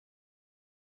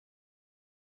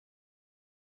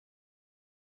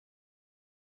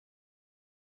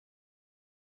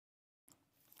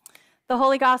The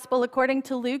Holy Gospel according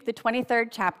to Luke, the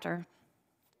 23rd chapter.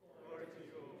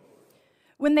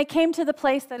 When they came to the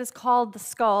place that is called the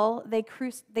Skull, they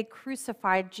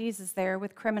crucified Jesus there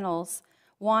with criminals,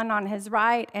 one on his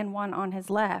right and one on his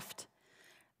left.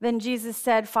 Then Jesus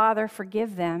said, "Father,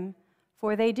 forgive them,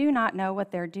 for they do not know what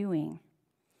they're doing."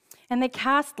 And they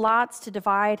cast lots to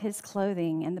divide his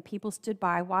clothing, and the people stood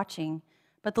by watching.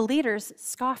 But the leaders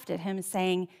scoffed at him,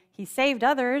 saying, "He saved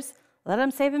others. Let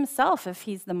him save himself if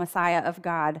he's the Messiah of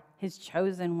God, his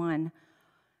chosen one."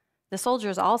 The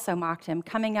soldiers also mocked him,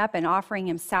 coming up and offering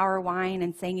him sour wine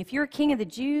and saying, "If you're king of the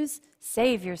Jews,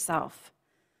 save yourself."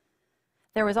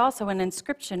 There was also an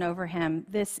inscription over him,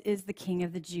 "This is the King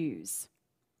of the Jews."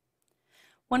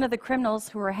 One of the criminals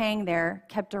who were hanged there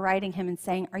kept deriding him and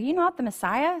saying, "Are you not the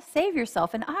Messiah? Save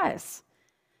yourself and us."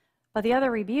 But the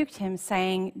other rebuked him,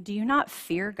 saying, "Do you not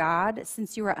fear God,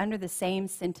 since you are under the same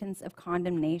sentence of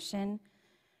condemnation?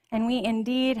 And we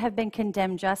indeed have been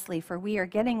condemned justly, for we are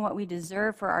getting what we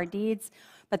deserve for our deeds,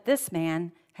 but this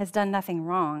man has done nothing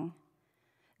wrong."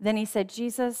 Then he said,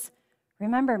 "Jesus,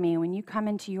 remember me when you come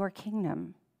into your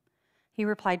kingdom." He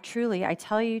replied, "Truly, I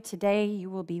tell you, today you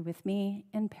will be with me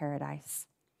in paradise."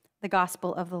 The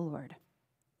Gospel of the Lord.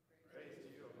 Praise to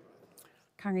you, O God.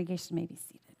 Congregation may be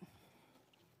seated.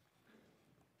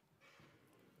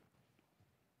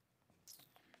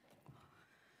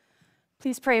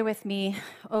 Please pray with me.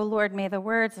 O Lord, may the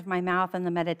words of my mouth and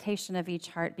the meditation of each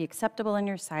heart be acceptable in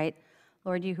your sight.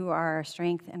 Lord, you who are our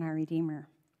strength and our Redeemer.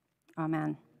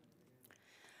 Amen.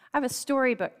 I have a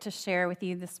storybook to share with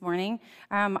you this morning.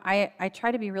 I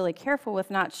try to be really careful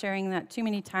with not sharing that too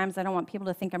many times. I don't want people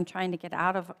to think I'm trying to get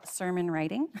out of sermon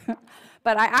writing.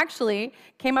 But I actually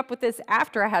came up with this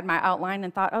after I had my outline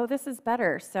and thought, oh, this is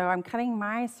better. So I'm cutting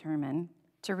my sermon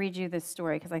to read you this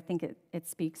story because I think it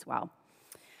speaks well.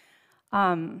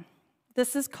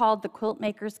 This is called The Quilt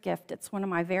Maker's Gift. It's one of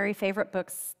my very favorite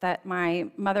books that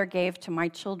my mother gave to my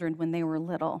children when they were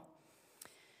little.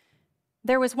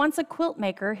 There was once a quilt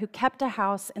maker who kept a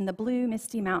house in the blue,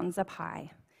 misty mountains up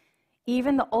high.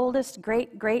 Even the oldest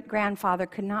great-great-grandfather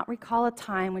could not recall a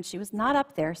time when she was not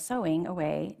up there sewing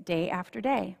away day after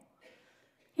day.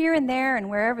 Here and there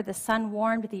and wherever the sun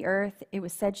warmed the earth, it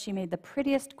was said she made the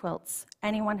prettiest quilts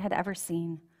anyone had ever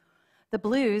seen. The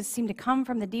blues seemed to come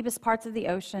from the deepest parts of the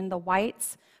ocean, the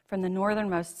whites from the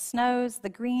northernmost snows, the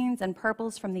greens and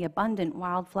purples from the abundant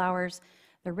wildflowers,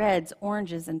 the reds,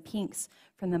 oranges, and pinks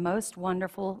from the most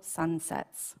wonderful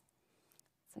sunsets.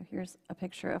 So here's a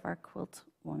picture of our quilt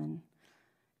woman.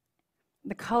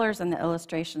 The colors and the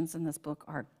illustrations in this book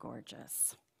are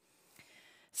gorgeous.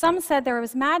 Some said there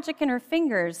was magic in her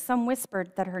fingers. Some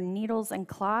whispered that her needles and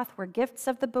cloth were gifts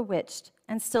of the bewitched.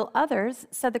 And still others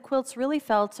said the quilts really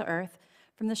fell to earth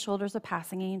from the shoulders of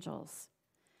passing angels.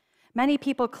 Many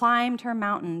people climbed her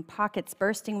mountain, pockets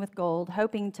bursting with gold,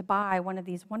 hoping to buy one of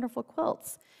these wonderful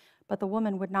quilts, but the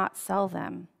woman would not sell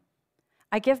them.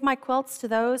 "I give my quilts to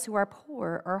those who are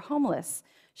poor or homeless,"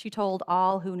 she told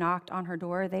all who knocked on her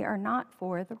door. "They are not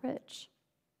for the rich."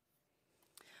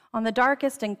 On the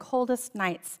darkest and coldest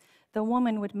nights, the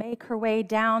woman would make her way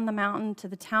down the mountain to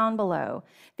the town below.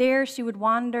 There she would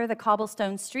wander the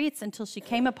cobblestone streets until she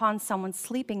came upon someone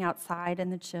sleeping outside in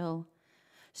the chill.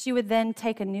 She would then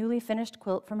take a newly finished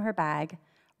quilt from her bag,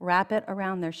 wrap it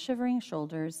around their shivering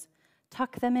shoulders,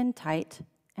 tuck them in tight,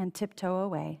 and tiptoe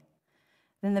away.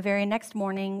 Then the very next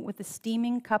morning, with a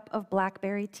steaming cup of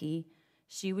blackberry tea,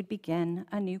 she would begin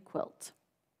a new quilt.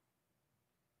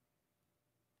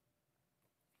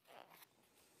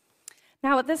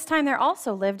 Now, at this time, there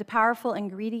also lived a powerful and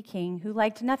greedy king who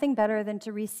liked nothing better than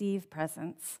to receive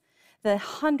presents. The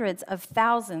hundreds of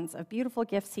thousands of beautiful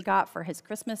gifts he got for his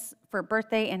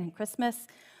birthday and Christmas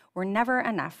were never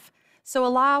enough. So a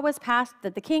law was passed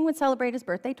that the king would celebrate his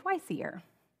birthday twice a year.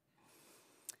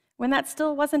 When that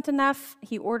still wasn't enough,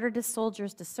 he ordered his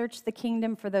soldiers to search the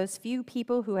kingdom for those few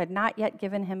people who had not yet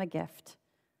given him a gift.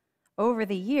 Over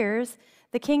the years,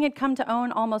 the king had come to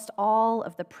own almost all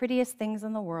of the prettiest things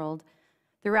in the world.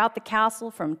 Throughout the castle,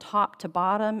 from top to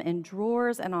bottom, in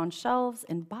drawers and on shelves,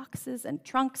 in boxes and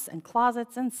trunks and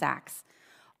closets and sacks,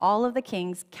 all of the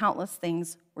king's countless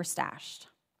things were stashed.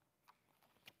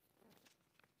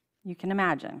 You can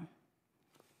imagine.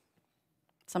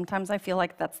 Sometimes I feel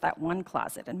like that's that one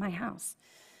closet in my house.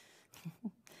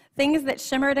 Things that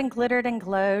shimmered and glittered and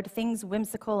glowed, things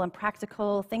whimsical and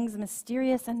practical, things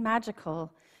mysterious and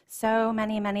magical. So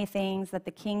many, many things that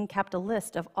the king kept a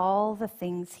list of all the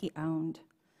things he owned.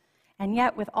 And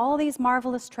yet, with all these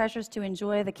marvelous treasures to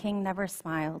enjoy, the king never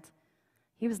smiled.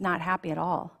 He was not happy at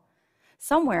all.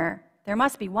 "Somewhere, there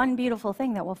must be one beautiful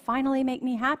thing that will finally make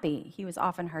me happy," he was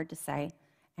often heard to say,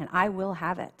 "and I will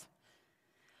have it."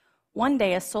 One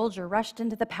day, a soldier rushed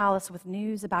into the palace with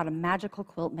news about a magical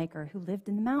quilt maker who lived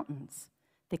in the mountains.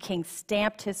 The king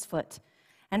stamped his foot.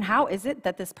 "And how is it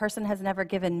that this person has never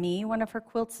given me one of her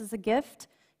quilts as a gift?"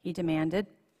 he demanded.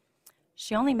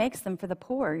 "She only makes them for the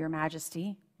poor, Your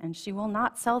Majesty, and she will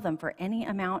not sell them for any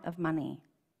amount of money."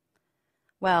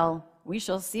 "Well, we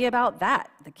shall see about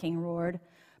that," the king roared.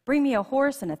 "Bring me a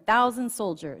horse and 1,000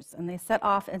 soldiers," and they set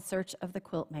off in search of the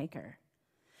quilt maker.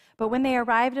 But when they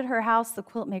arrived at her house, the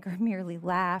quilt maker merely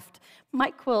laughed.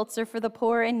 "My quilts are for the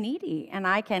poor and needy, and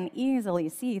I can easily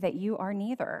see that you are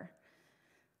neither."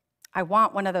 "I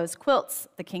want one of those quilts,"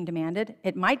 the king demanded.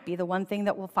 "It might be the one thing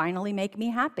that will finally make me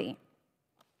happy."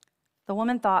 The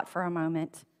woman thought for a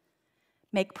moment.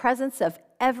 "Make presents of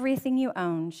everything you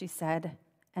own," she said,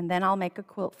 "and then I'll make a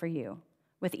quilt for you.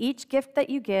 With each gift that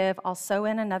you give, I'll sew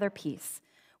in another piece.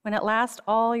 When at last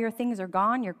all your things are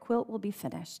gone, your quilt will be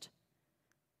finished."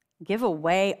 "Give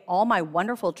away all my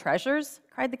wonderful treasures?"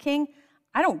 cried the king.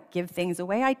 "I don't give things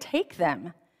away, I take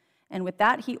them." And with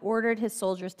that, he ordered his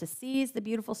soldiers to seize the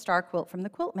beautiful star quilt from the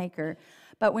quilt maker.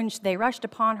 But when they rushed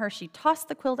upon her, she tossed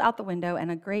the quilt out the window,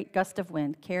 and a great gust of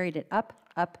wind carried it up,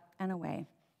 up, and away.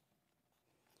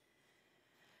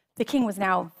 The king was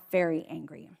now very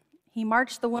angry. He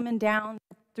marched the woman down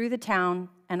through the town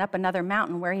and up another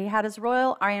mountain, where he had his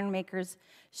royal ironmakers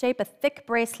shape a thick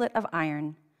bracelet of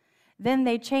iron. Then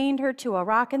they chained her to a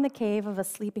rock in the cave of a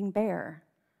sleeping bear.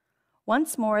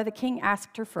 Once more, the king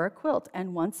asked her for a quilt,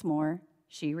 and once more,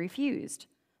 she refused.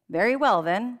 "Very well,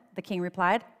 then," the king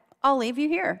replied. "I'll leave you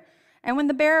here. And when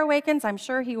the bear awakens, I'm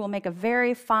sure he will make a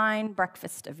very fine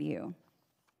breakfast of you."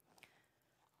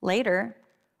 Later,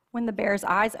 when the bear's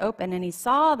eyes opened and he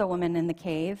saw the woman in the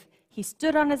cave, he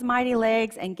stood on his mighty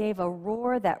legs and gave a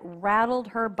roar that rattled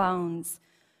her bones.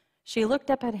 She looked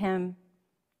up at him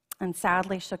and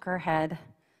sadly shook her head.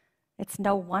 "It's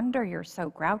no wonder you're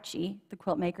so grouchy," the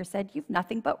quilt maker said. "You've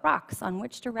nothing but rocks on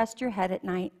which to rest your head at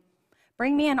night.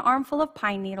 Bring me an armful of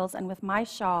pine needles, and with my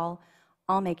shawl,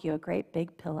 I'll make you a great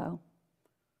big pillow."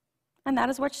 And that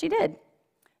is what she did.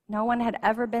 No one had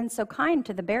ever been so kind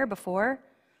to the bear before,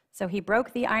 so he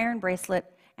broke the iron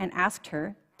bracelet and asked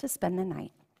her to spend the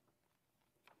night.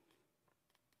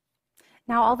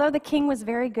 Now, although the king was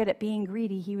very good at being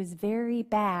greedy, he was very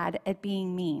bad at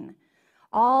being mean.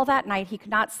 All that night, he could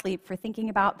not sleep for thinking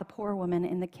about the poor woman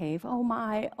in the cave. Oh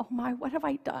my, what have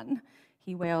I done?"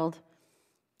 he wailed.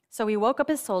 So he woke up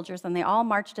his soldiers, and they all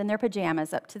marched in their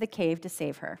pajamas up to the cave to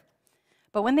save her.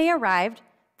 But when they arrived,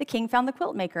 the king found the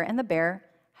quilt maker and the bear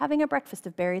having a breakfast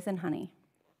of berries and honey.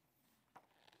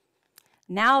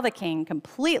 Now the king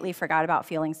completely forgot about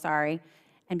feeling sorry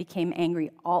and became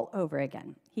angry all over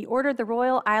again. He ordered the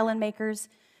royal island makers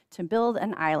to build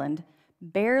an island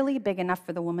barely big enough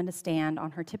for the woman to stand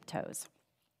on her tiptoes.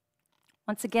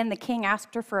 Once again, the king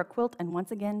asked her for a quilt, and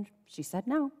once again, she said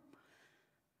no.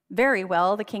 "Very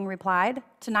well," the king replied.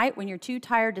 "Tonight, when you're too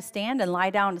tired to stand and lie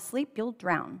down to sleep, you'll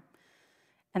drown."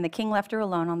 And the king left her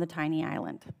alone on the tiny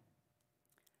island.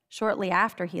 Shortly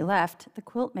after he left, the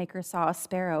quilt maker saw a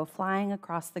sparrow flying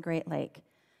across the great lake.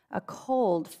 A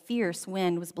cold, fierce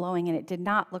wind was blowing, and it did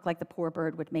not look like the poor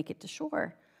bird would make it to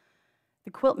shore.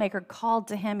 The quilt maker called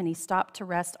to him, and he stopped to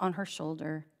rest on her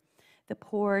shoulder. The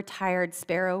poor, tired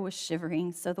sparrow was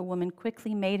shivering, so the woman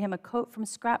quickly made him a coat from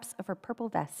scraps of her purple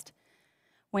vest.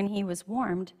 When he was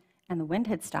warmed and the wind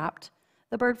had stopped,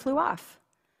 the bird flew off.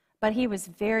 But he was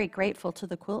very grateful to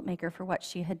the quilt maker for what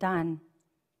she had done.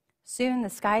 Soon the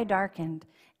sky darkened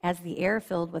as the air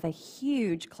filled with a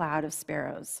huge cloud of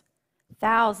sparrows.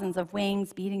 Thousands of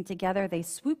wings beating together, they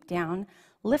swooped down,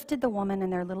 lifted the woman in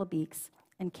their little beaks,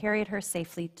 and carried her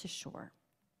safely to shore.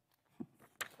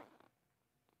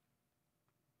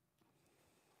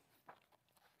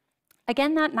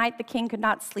 Again that night, the king could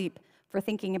not sleep for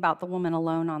thinking about the woman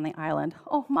alone on the island.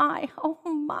 Oh my,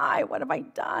 what have I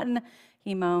done?"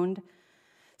 he moaned.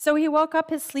 So he woke up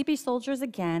his sleepy soldiers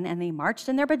again, and they marched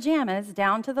in their pajamas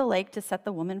down to the lake to set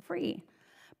the woman free.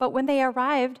 But when they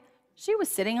arrived, she was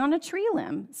sitting on a tree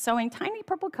limb, sewing tiny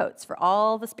purple coats for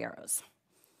all the sparrows.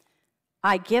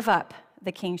 "I give up,"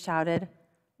 the king shouted.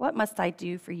 "What must I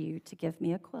do for you to give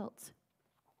me a quilt?"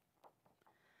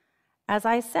 "As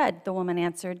I said," the woman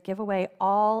answered, "give away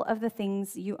all of the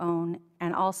things you own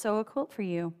and also a quilt for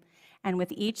you. And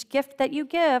with each gift that you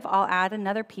give, I'll add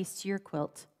another piece to your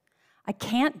quilt." "I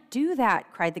can't do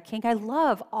that," cried the king. "I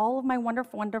love all of my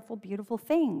wonderful, wonderful, beautiful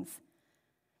things."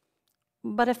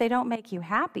 "But if they don't make you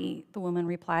happy," the woman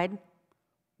replied,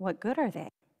 "what good are they?"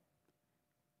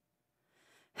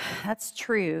 "That's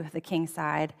true," the king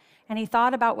sighed, and he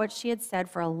thought about what she had said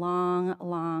for a long,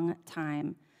 long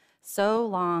time, so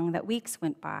long that weeks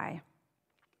went by.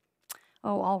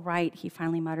 "Oh, all right," he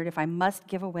finally muttered. "If I must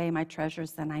give away my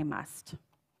treasures, then I must."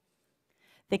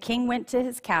 The king went to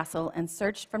his castle and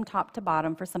searched from top to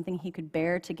bottom for something he could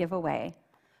bear to give away.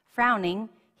 Frowning,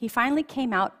 he finally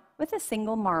came out with a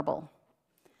single marble.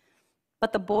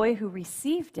 But the boy who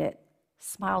received it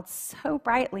smiled so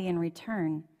brightly in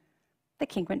return, the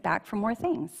king went back for more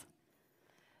things.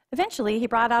 Eventually, he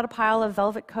brought out a pile of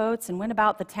velvet coats and went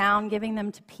about the town giving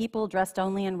them to people dressed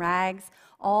only in rags.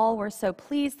 All were so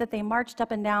pleased that they marched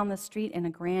up and down the street in a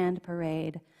grand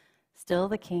parade. Still,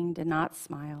 the king did not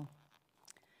smile.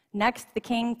 Next, the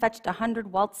king fetched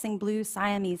 100 waltzing blue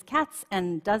Siamese cats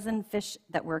and a dozen fish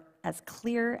that were as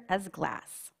clear as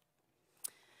glass.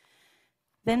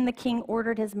 Then the king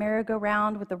ordered his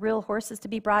merry-go-round with the real horses to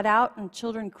be brought out, and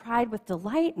children cried with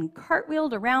delight and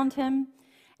cartwheeled around him,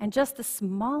 and just the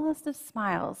smallest of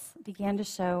smiles began to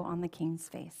show on the king's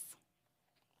face.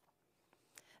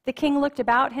 The king looked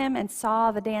about him and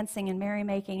saw the dancing and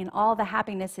merrymaking and all the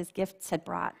happiness his gifts had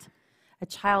brought. A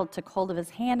child took hold of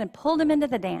his hand and pulled him into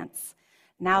the dance.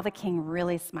 Now the king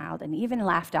really smiled and even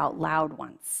laughed out loud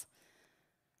once.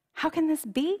 "How can this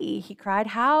be?" he cried.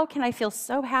 "How can I feel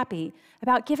so happy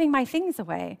about giving my things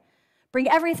away? Bring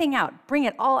everything out. Bring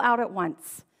it all out at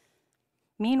once."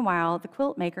 Meanwhile, the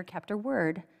quilt maker kept her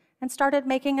word and started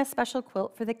making a special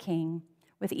quilt for the king.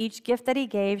 With each gift that he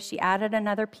gave, she added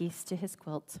another piece to his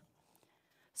quilt.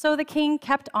 So the king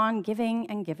kept on giving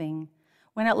and giving.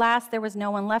 When at last there was no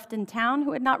one left in town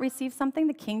who had not received something,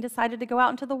 the king decided to go out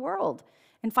into the world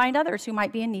and find others who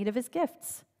might be in need of his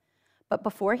gifts. But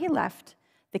before he left,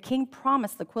 the king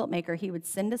promised the quilt maker he would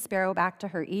send a sparrow back to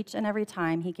her each and every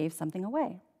time he gave something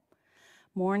away.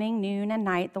 Morning, noon, and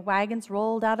night, the wagons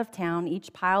rolled out of town,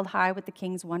 each piled high with the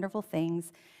king's wonderful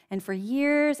things, and for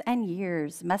years and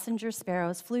years, messenger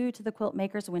sparrows flew to the quilt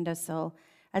maker's windowsill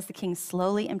as the king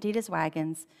slowly emptied his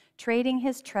wagons, trading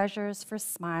his treasures for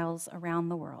smiles around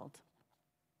the world.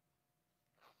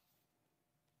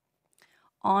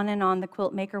 On and on the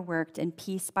quilt maker worked, and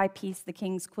piece by piece the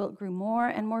king's quilt grew more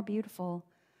and more beautiful.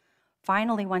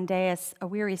 Finally, one day, a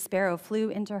weary sparrow flew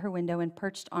into her window and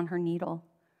perched on her needle.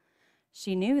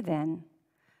 She knew then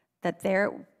that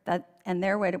it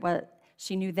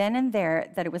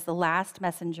was the last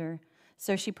messenger,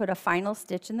 so she put a final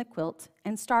stitch in the quilt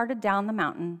and started down the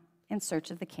mountain in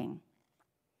search of the king.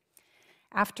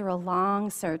 After a long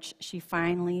search, she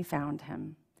finally found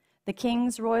him. The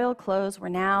king's royal clothes were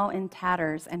now in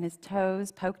tatters, and his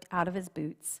toes poked out of his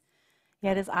boots.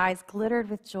 Yet his eyes glittered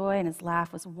with joy, and his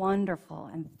laugh was wonderful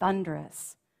and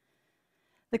thunderous.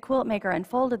 The quilt maker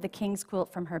unfolded the king's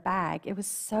quilt from her bag. It was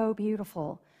so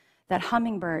beautiful that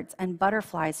hummingbirds and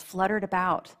butterflies fluttered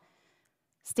about.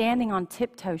 Standing on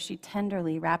tiptoe, she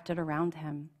tenderly wrapped it around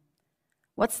him.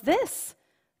 "What's this?"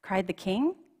 cried the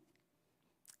king.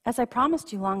 "As I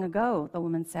promised you long ago," the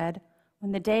woman said,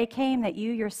 "when the day came that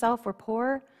you yourself were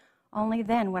poor, only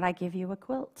then would I give you a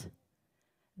quilt."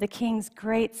 The king's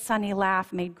great sunny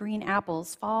laugh made green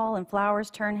apples fall and flowers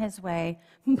turn his way.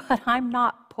 "But I'm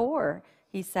not poor,"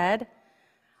 he said.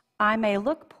 "I may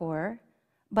look poor,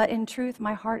 but in truth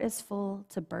my heart is full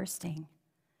to bursting.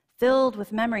 Filled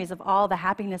with memories of all the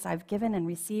happiness I've given and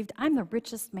received, I'm the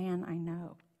richest man I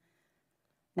know."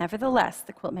 "Nevertheless,"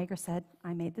 the quilt maker said,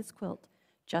 "I made this quilt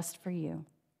just for you."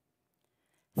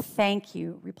 "Thank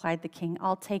you," replied the king.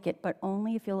 "I'll take it, but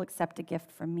only if you'll accept a gift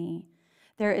from me.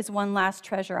 There is one last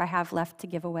treasure I have left to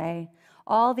give away.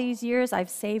 All these years I've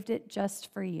saved it just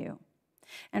for you."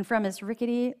 And from his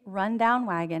rickety, run-down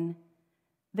wagon,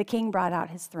 the king brought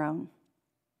out his throne.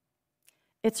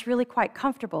 "It's really quite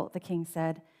comfortable," the king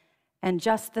said, "and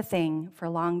just the thing for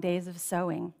long days of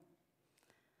sewing."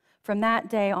 From that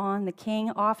day on, the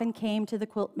king often came to the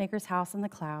quilt maker's house in the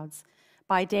clouds.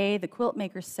 By day, the quilt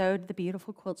maker sewed the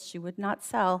beautiful quilts she would not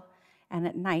sell, and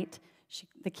at night,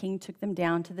 the king took them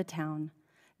down to the town.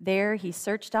 There, he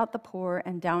searched out the poor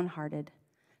and downhearted,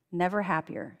 never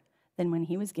happier than when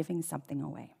he was giving something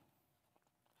away.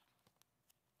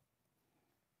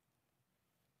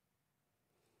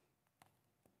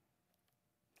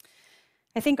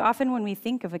 I think often when we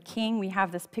think of a king, we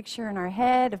have this picture in our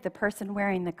head of the person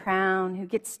wearing the crown who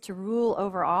gets to rule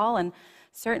over all, and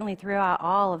certainly throughout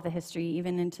all of the history,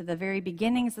 even into the very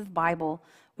beginnings of the Bible,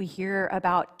 we hear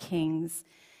about kings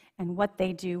and what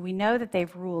they do. We know that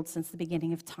they've ruled since the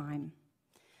beginning of time.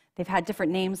 They've had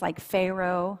different names like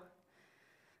Pharaoh.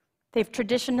 They've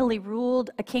traditionally ruled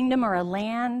a kingdom or a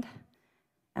land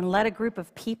and led a group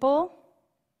of people.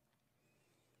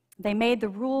 They made the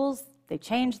rules, they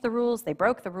changed the rules, they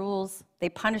broke the rules, they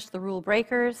punished the rule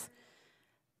breakers.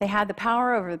 They had the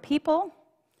power over the people,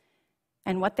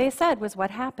 and what they said was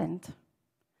what happened.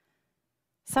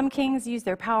 Some kings use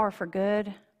their power for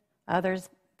good, others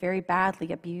very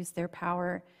badly abuse their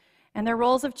power. And their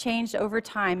roles have changed over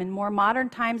time. In more modern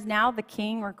times now, the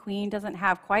king or queen doesn't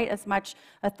have quite as much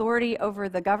authority over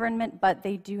the government, but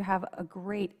they do have a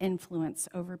great influence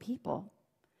over people.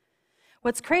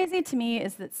 What's crazy to me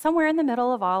is that somewhere in the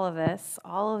middle of all of this,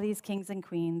 all of these kings and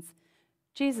queens,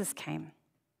 Jesus came.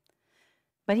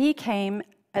 But he came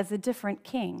as a different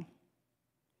king.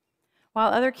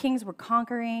 While other kings were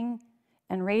conquering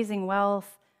and raising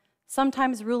wealth,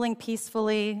 sometimes ruling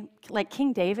peacefully, like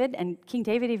King David, and King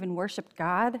David even worshiped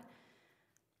God.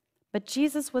 But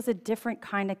Jesus was a different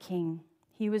kind of king.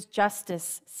 He was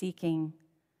justice-seeking.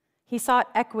 He sought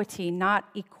equity, not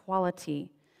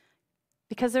equality,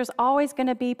 because there's always going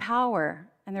to be power,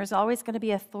 and there's always going to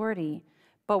be authority.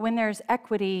 But when there's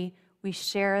equity, we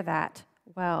share that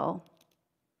well.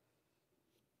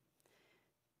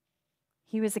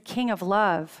 He was a king of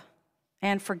love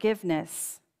and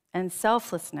forgiveness and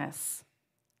selflessness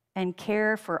and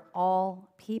care for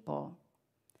all people.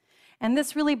 And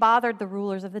this really bothered the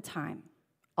rulers of the time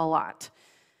a lot.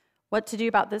 What to do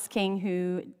about this king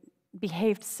who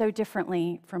behaved so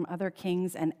differently from other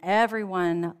kings and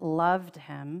everyone loved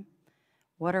him?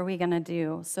 What are we going to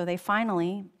do? So they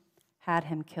finally had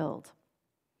him killed.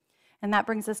 And that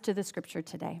brings us to the scripture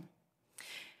today.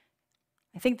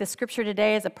 I think the scripture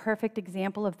today is a perfect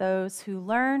example of those who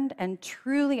learned and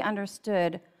truly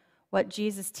understood what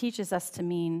Jesus teaches us to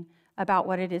mean about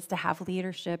what it is to have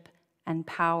leadership and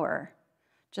power.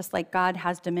 Just like God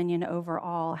has dominion over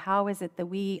all, how is it that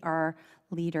we are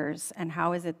leaders, and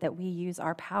how is it that we use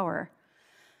our power?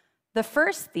 The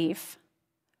first thief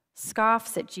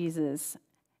scoffs at Jesus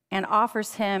and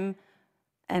offers him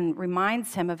and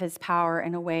reminds him of his power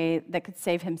in a way that could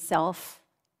save himself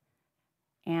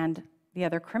and the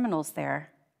other criminals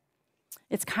there.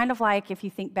 It's kind of like if you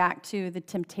think back to the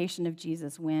temptation of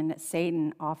Jesus when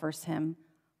Satan offers him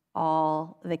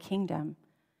all the kingdom.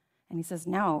 And he says,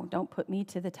 no, don't put me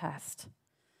to the test.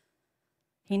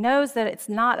 He knows that it's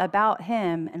not about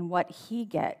him and what he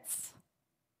gets.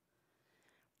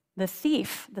 The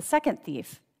thief, the second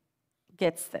thief,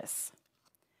 gets this.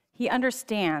 He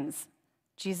understands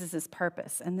Jesus'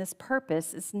 purpose, and this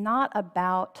purpose is not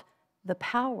about the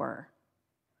power.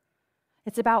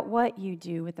 It's about what you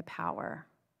do with the power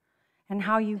and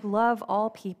how you love all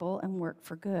people and work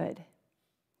for good.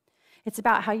 It's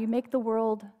about how you make the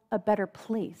world a better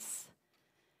place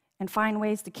and find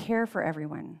ways to care for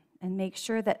everyone and make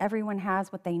sure that everyone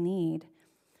has what they need.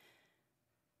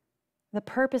 The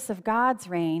purpose of God's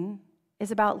reign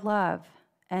is about love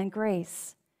and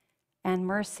grace and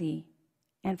mercy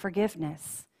and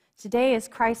forgiveness. Today is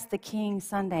Christ the King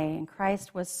Sunday, and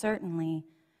Christ was certainly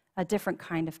a different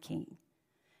kind of king.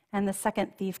 And the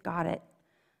second thief got it.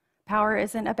 Power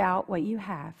isn't about what you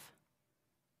have.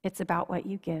 It's about what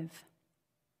you give.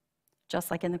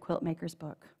 Just like in the quilt maker's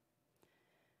book.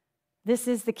 This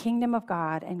is the kingdom of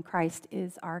God, and Christ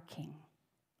is our King.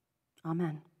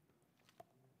 Amen.